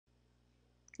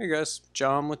Hey guys,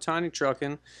 John with Tiny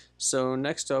Truckin'. So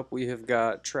next up we have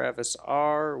got Travis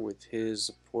R with his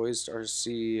POIZ'D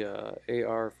RC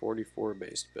AR44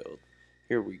 based build.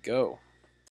 Here we go.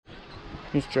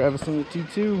 Here's Travis on the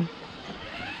T2.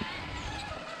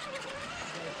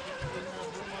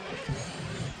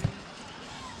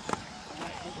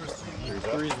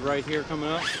 Three's right here coming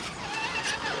up.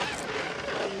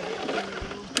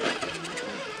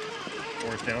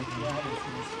 Four's down.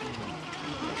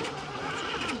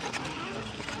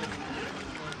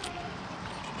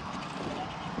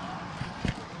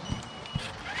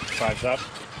 Five's up.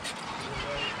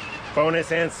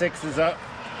 Bonus and six is up.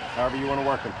 However you want to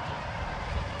work them.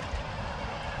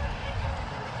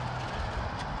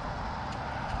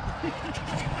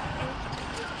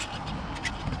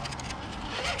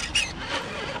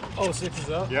 Oh, six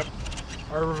is up? Yep.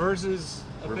 Are reverses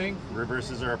a thing?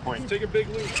 Reverses are a point. Take a big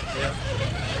loop. Yeah.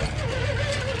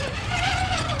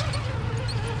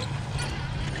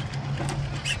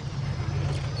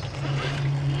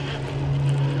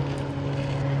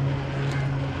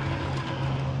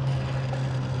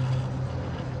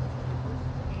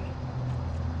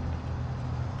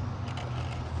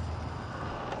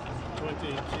 22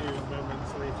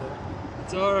 moments later.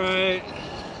 It's alright.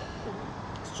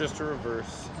 It's just a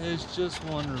reverse. It's just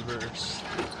one reverse.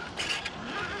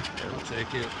 We'll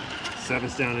take it.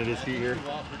 Seven's down at his feet here.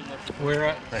 Where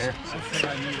at? Right here.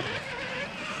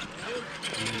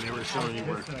 And then they were showing you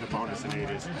where the bonus and 8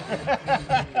 is.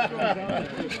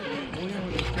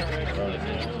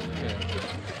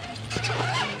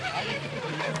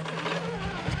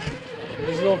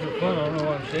 This is all for fun. I don't know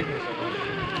why I'm taking it so long.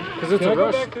 Because it's a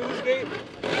rush. Go back through this gate?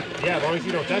 Yeah, as long as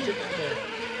you don't touch it.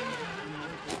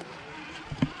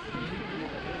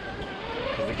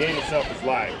 Because the game itself is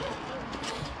live.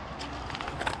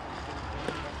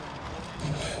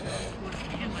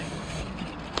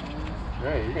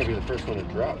 Alright, you're going to be the first one to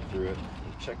drop through it.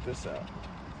 Check this out.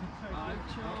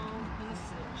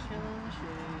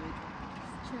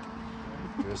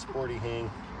 Do a sporty hang.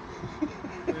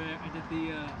 I did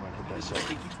the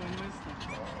sticky twin with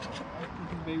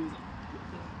the baby was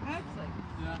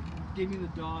yeah, gave me the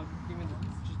dog,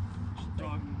 just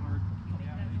dog me hard.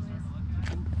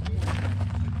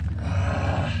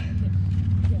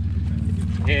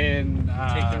 And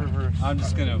take the reverse. I'm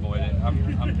just gonna avoid it.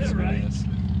 I'm just gonna this.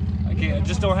 I can't. I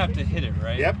just don't have to hit it,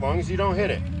 right? Yep, as long as you don't hit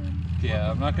it.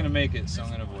 Yeah, I'm not gonna make it, so I'm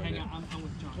gonna avoid it. I'm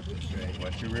with John. Right,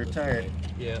 watch your rear tire.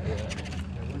 Yeah.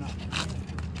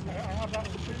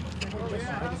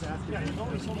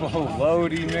 Oh,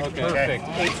 loading, Okay. perfect.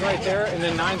 8's right there, and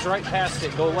then 9's right past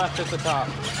it. Go left at the top.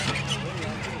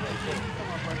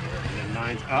 And then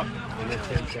 9's up, and then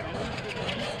 10's down.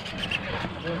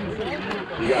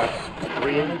 You got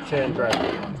 3 and 10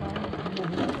 driving.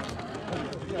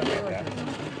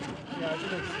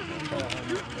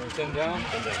 10 down.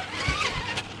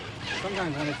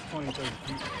 Sometimes when it's 20, 30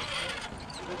 feet.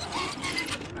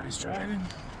 Nice driving.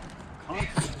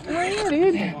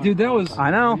 Dude, that was.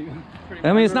 I know.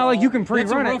 I mean, it's not like you can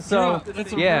pre-run it, so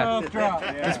That's a yeah, rough drop.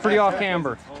 it's pretty off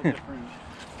camber.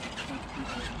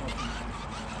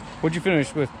 What'd you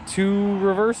finish with? 2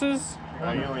 reverses? You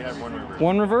only have 1 reverse.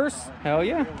 1 reverse? Hell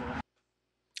yeah.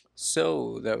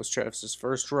 So that was Travis's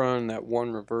first run. That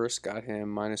 1 reverse got him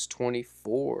minus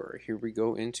 24. Here we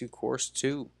go into course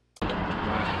 2.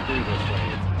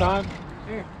 Time.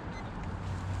 Here. You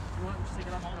want to take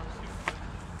it off?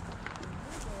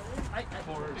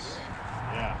 Fours.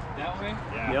 Yeah. That way?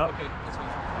 Yeah. Yep. Okay, this one.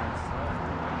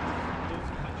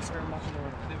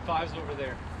 And then 5's over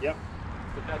there. Yep.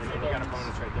 But that's And the then you got a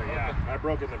bonus right there. Yeah. I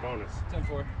broke in the bonus.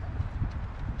 10-4.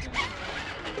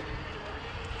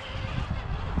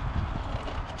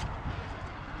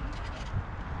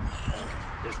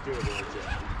 It's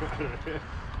doable.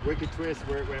 Wicked twist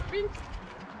where it went. Bing.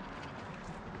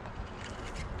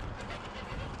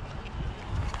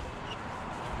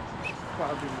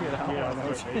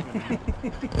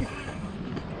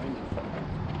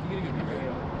 Dude.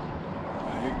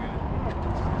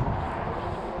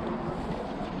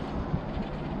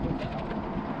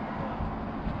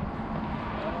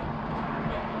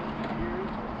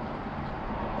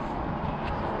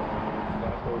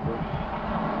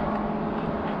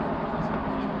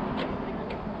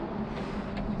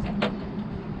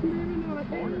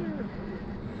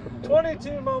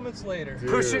 22 moments later. Dude,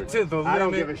 Push it to the limit. I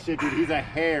don't give a shit, dude. He's a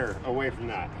hair away from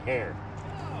that. Hair.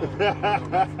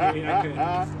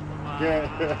 Yeah,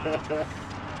 Yeah.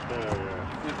 Oh,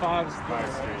 yeah. The 5's Five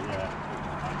straight, yeah.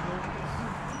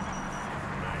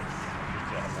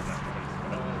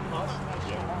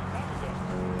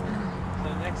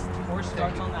 The next course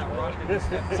starts on that rock.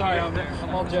 Sorry,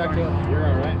 I'm all jacked up. You're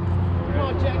all right. Come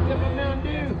on, Jack, give him a Mountain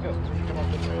Dew.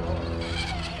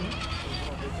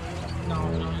 No,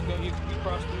 you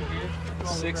cross through here.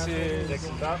 6 is. 6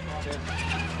 is up.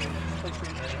 And you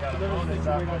got a bonus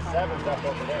up, but 7's up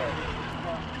over there.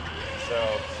 So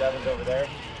 7's over there.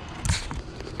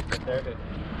 Right there.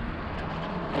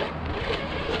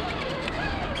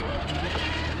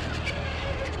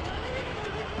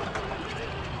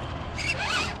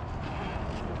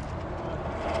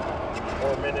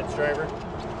 4 minutes, driver.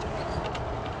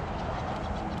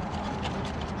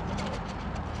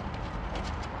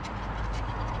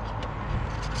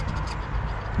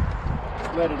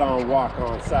 Let it on, walk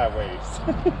on sideways.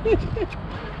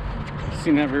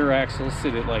 Seen that rear axle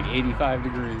sit at like 85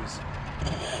 degrees.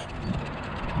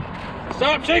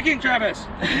 Stop shaking, Travis!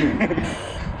 This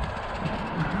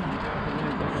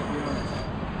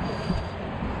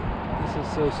is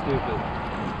so stupid.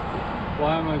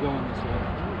 Why am I going this way?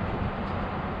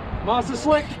 Moss is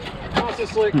slick! Moss is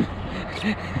slick!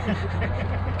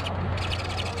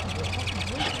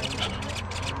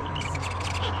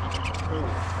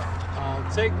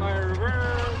 I'll take my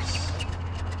reverse.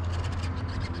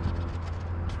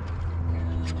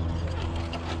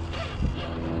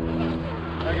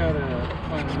 I gotta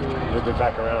find a new way. Move it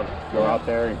back around. Go out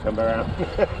there and come around.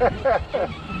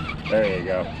 There you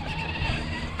go.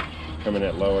 Coming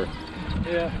at lower.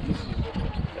 Yeah,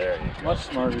 There you go. much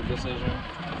smarter decision.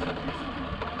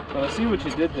 But I see what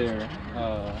you did there,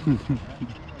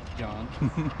 John,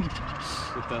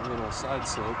 with that little side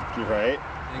slope. You're right.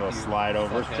 Thank Little you, slide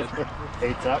over. fuckhead.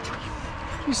 8's up.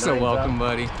 You're so 9's welcome, up.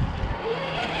 buddy.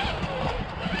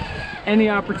 Any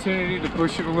opportunity to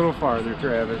push it a little farther,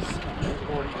 Travis.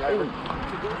 40 driver.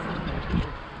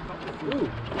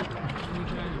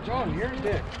 John, you're a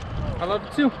dick. I love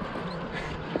it too.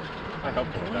 I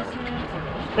helped him with that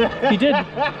one. He did.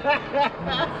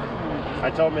 I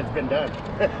told him it's been done. Come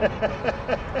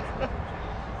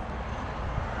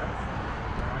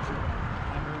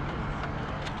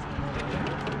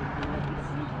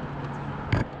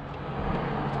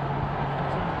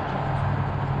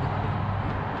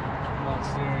on,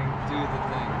 steering, do the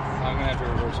thing. I'm gonna have to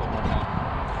reverse one more time.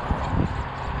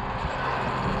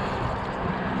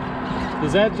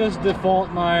 Does that just default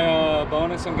my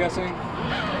bonus, I'm guessing?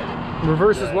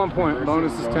 Reverse is 1 point,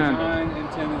 bonus is 10. 9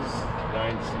 and 10 is...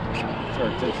 9's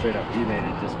sort of straight up. He made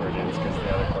it just where it is because the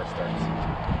other course starts.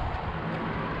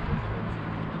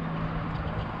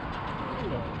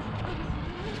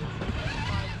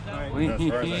 That's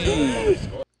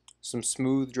right. Some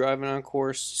smooth driving on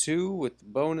course 2 with the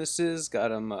bonuses.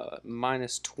 Got him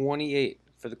minus 28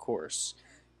 for the course.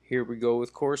 Here we go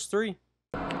with course 3.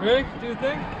 Ready? Do the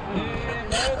thing?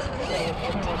 And let's go.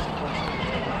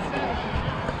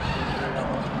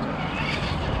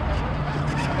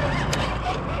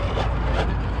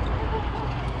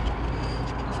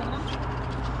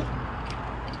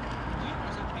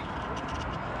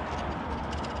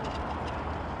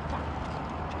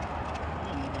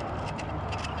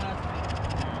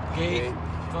 Gate.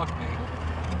 Fuck me.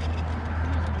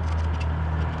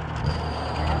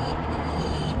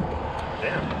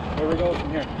 Damn. Where we go from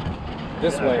here?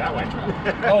 This way. That way.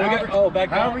 Oh, we got, back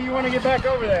However down? you want to get back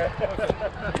over there.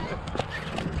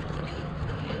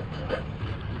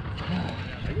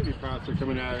 I could be faster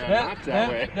coming out of that notch that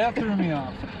way. That threw me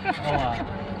off a lot.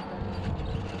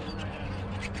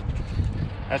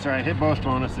 That's right, hit both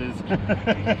bonuses.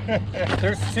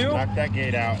 There's 2. Knock that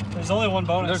gate out. There's only one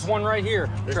bonus. There's one right here,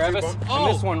 There's Travis. 2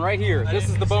 And this one right here. This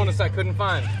is the bonus I couldn't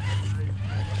find.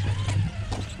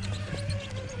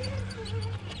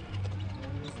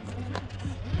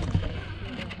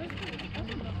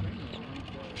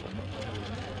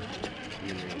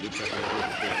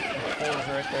 Four's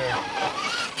right there.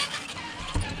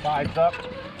 5's up.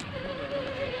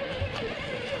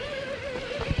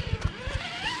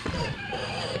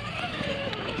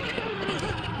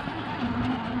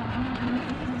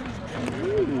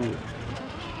 Ooh.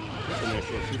 That's a nice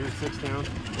little shooter. 6 down.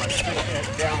 Like 6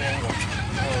 at down angle.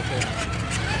 Oh, okay.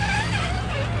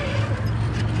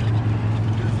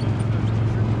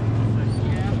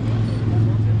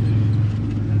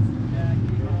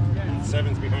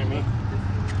 Seven's behind me. You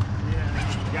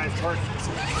guys first.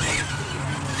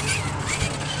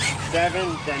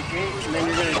 7, then 8, and then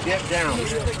you're gonna dip down.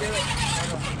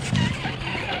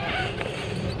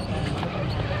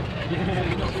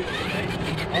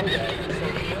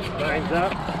 Nine's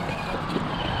up.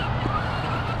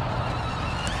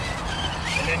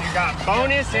 And then you got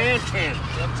bonus and 10.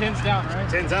 10's down, right?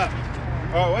 10's up.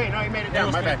 Oh wait, no, you made it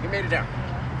down. My bad. You made it down.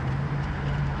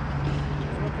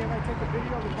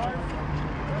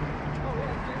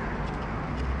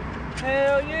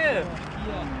 Hell yeah!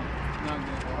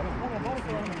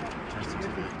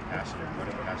 passion? What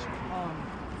passion?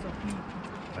 So he.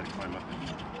 Let it climb up.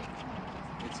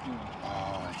 It's going.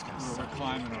 Oh, it's gonna We're suck.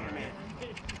 climbing underneath.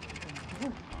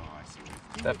 Oh, I see.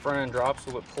 That front end drops,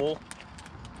 will it pull?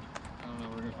 I don't know.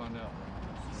 We're gonna find out.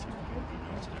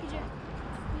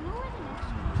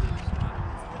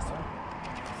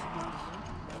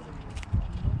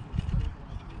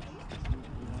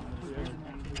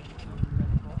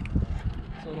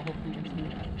 So it'll hopefully be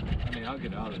smooth. I mean, I'll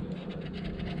get out of it.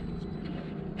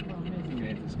 You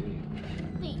made this gate.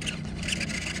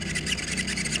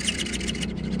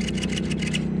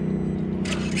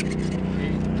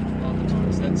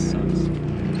 That sucks.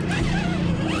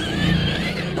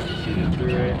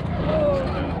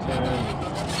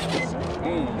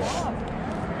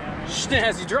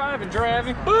 Snazzy driving.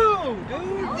 Boom,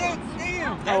 dude!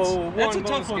 Damn! That's a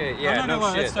tough one. Skate. Yeah, no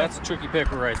lie, shit. That's a tricky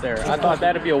picker right there. I thought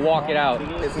that'd be a walk it out.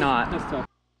 It's not. That's tough.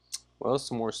 Well,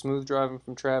 some more smooth driving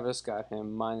from Travis got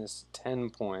him minus 10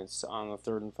 points on the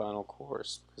third and final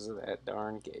course because of that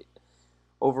darn gate.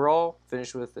 Overall,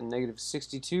 finished with a negative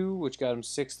 62, which got him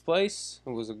 6th place. It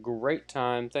was a great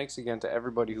time. Thanks again to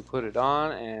everybody who put it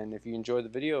on, and if you enjoyed the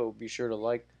video, be sure to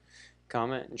like,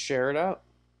 comment, and share it out.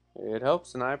 It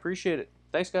helps, and I appreciate it.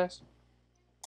 Thanks, guys.